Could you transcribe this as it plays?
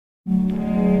Like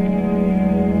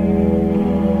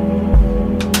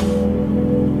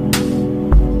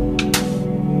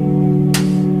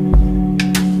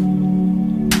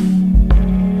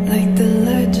the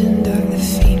legend of the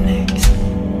phoenix,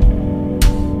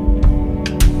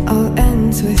 all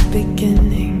ends with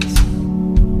beginnings.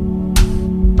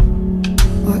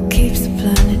 What keeps the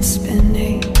planet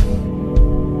spinning?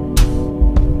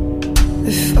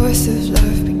 The force of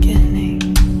love beginning.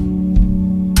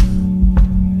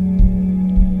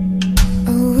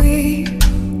 Oh, we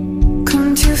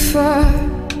come too far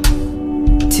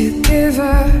to give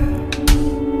up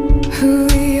who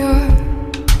we are.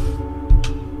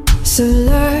 So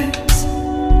let's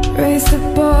raise the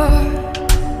bar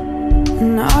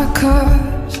and our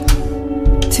cars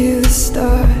to the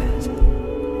stars.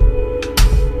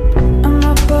 I'm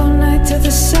up all night to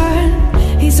the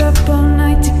sun. He's up all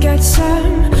night to get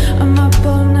some. I'm up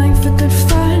all night for good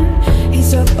fun.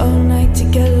 He's up all night to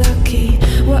get lucky.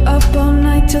 We're up all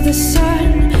night to the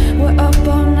sun. We're up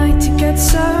all night to get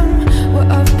some. We're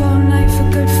up all night for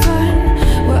good fun.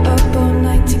 We're up all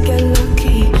night to get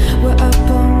lucky. We're up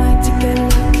all night to get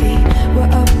lucky.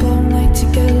 We're up all night to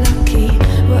get lucky.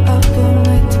 We're up all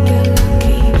night to get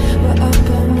lucky. We're up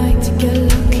all night to get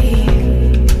lucky.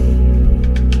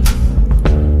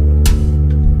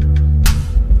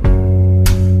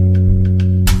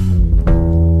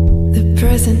 The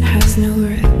present has no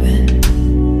ribbon.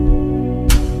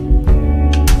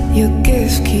 Your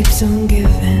gift keeps on giving.